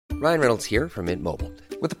Ryan Reynolds here from Mint Mobile.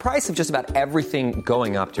 With the price of just about everything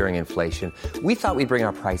going up during inflation, we thought we'd bring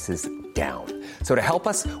our prices down. So to help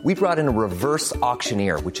us, we brought in a reverse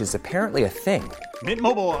auctioneer, which is apparently a thing. Mint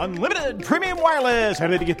Mobile Unlimited Premium Wireless. How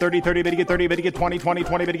to get 30, 30, bit to get 30, bit to get 20, 20,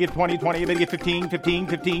 20, bit to get 20, 20, bit to get 15, 15,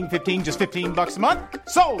 15, 15, just $15 a month?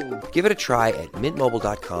 Sold! Give it a try at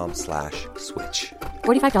mintmobile.com/switch.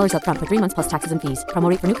 $45 up front for 3 months plus taxes and fees. Promo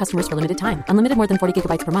rate for new customers for limited time. Unlimited more than 40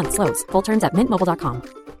 gigabytes per month. Slows full terms at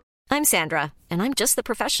mintmobile.com. I'm Sandra, and I'm just the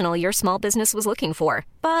professional your small business was looking for.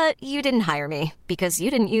 But you didn't hire me because you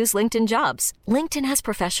didn't use LinkedIn Jobs. LinkedIn has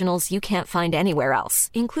professionals you can't find anywhere else,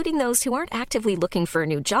 including those who aren't actively looking for a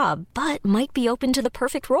new job, but might be open to the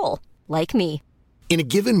perfect role, like me. In a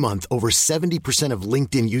given month, over 70% of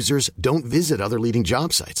LinkedIn users don't visit other leading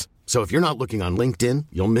job sites. So if you're not looking on LinkedIn,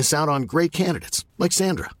 you'll miss out on great candidates like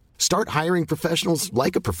Sandra. Start hiring professionals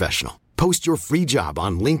like a professional. Post your free job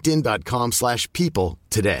on linkedin.com/people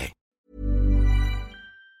today.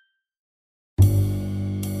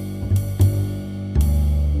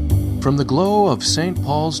 From the glow of St.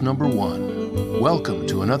 Paul's No. 1, welcome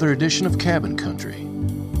to another edition of Cabin Country.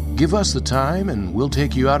 Give us the time and we'll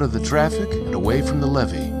take you out of the traffic and away from the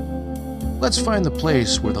levee. Let's find the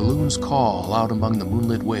place where the loons call out among the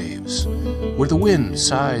moonlit waves, where the wind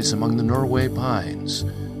sighs among the Norway pines.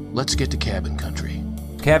 Let's get to Cabin Country.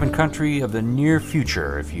 Cabin Country of the near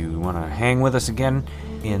future. If you want to hang with us again,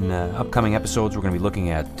 in upcoming episodes we're going to be looking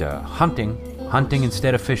at hunting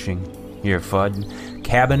instead of fishing here at FUD.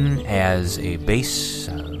 Cabin as a base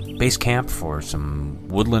camp for some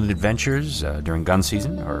woodland adventures during gun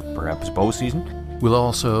season or perhaps bow season. We'll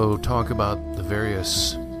also talk about the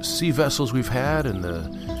various sea vessels we've had and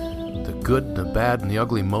the good, the bad, and the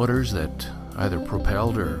ugly motors that either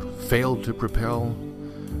propelled or failed to propel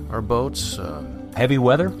our boats. Heavy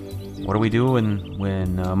weather. What do we do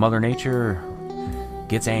when Mother Nature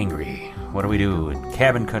gets angry? What do we do in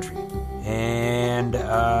Cabin Country? And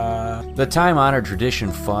the time-honored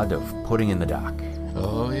tradition, FUD, of putting in the dock.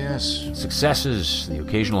 Oh, yes. Successes, the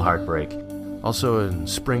occasional heartbreak. Also in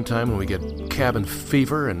springtime when we get cabin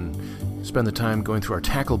fever and spend the time going through our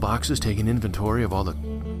tackle boxes, taking inventory of all the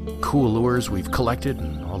cool lures we've collected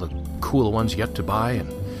and all the cool ones yet to buy,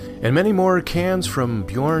 and many more cans from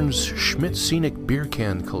Bjorn's Schmidt Scenic Beer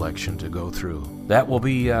Can collection to go through. That will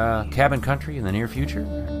be Cabin Country in the near future.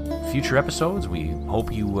 Future episodes, we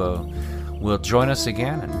hope you will join us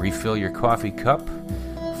again and refill your coffee cup.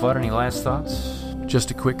 FUD, any last thoughts?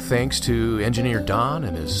 Just a quick thanks to Engineer Don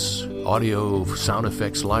and his audio sound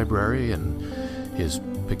effects library and his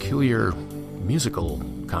peculiar musical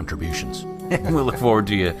contributions. We'll look forward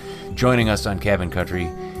to you joining us on Cabin Country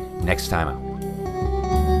next time out.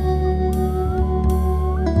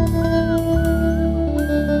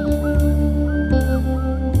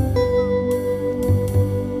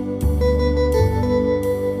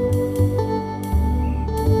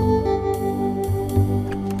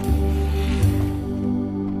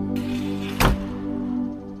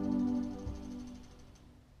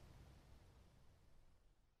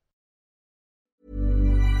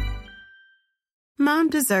 Mom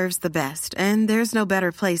deserves the best, and there's no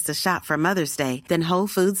better place to shop for Mother's Day than Whole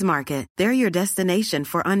Foods Market. They're your destination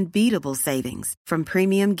for unbeatable savings, from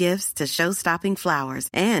premium gifts to show-stopping flowers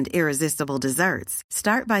and irresistible desserts.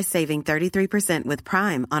 Start by saving 33% with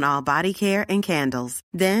Prime on all body care and candles.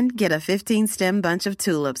 Then get a 15-stem bunch of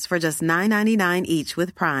tulips for just $9.99 each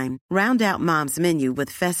with Prime. Round out Mom's menu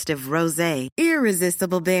with festive rosé,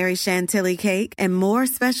 irresistible berry chantilly cake, and more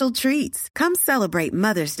special treats. Come celebrate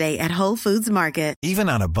Mother's Day at Whole Foods Market. Even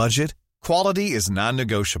on a budget, quality is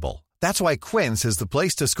non-negotiable. That's why Quince is the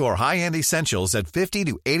place to score high-end essentials at 50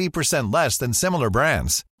 to 80% less than similar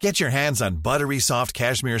brands. Get your hands on buttery soft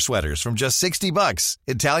cashmere sweaters from just $60,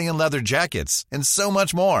 Italian leather jackets, and so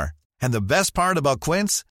much more. And the best part about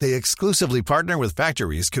Quince, they exclusively partner with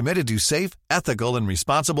factories committed to safe, ethical, and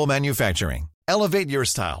responsible manufacturing. Elevate your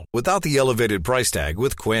style without the elevated price tag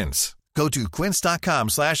with Quince. Go to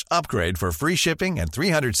quince.com/upgrade for free shipping and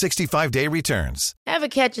 365-day returns. Ever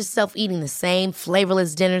catch yourself eating the same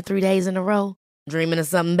flavorless dinner 3 days in a row? Dreaming of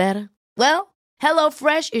something better? Well,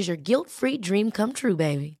 HelloFresh is your guilt-free dream come true,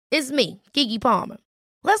 baby. It's me, Keke Palmer.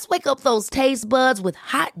 Let's wake up those taste buds with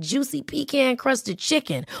hot, juicy pecan-crusted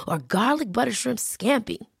chicken or garlic butter shrimp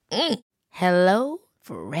scampi. Hello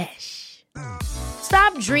Fresh.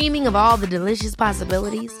 Stop dreaming of all the delicious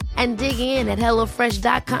possibilities and dig in at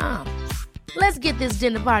HelloFresh.com. Let's get this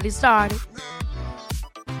dinner party started.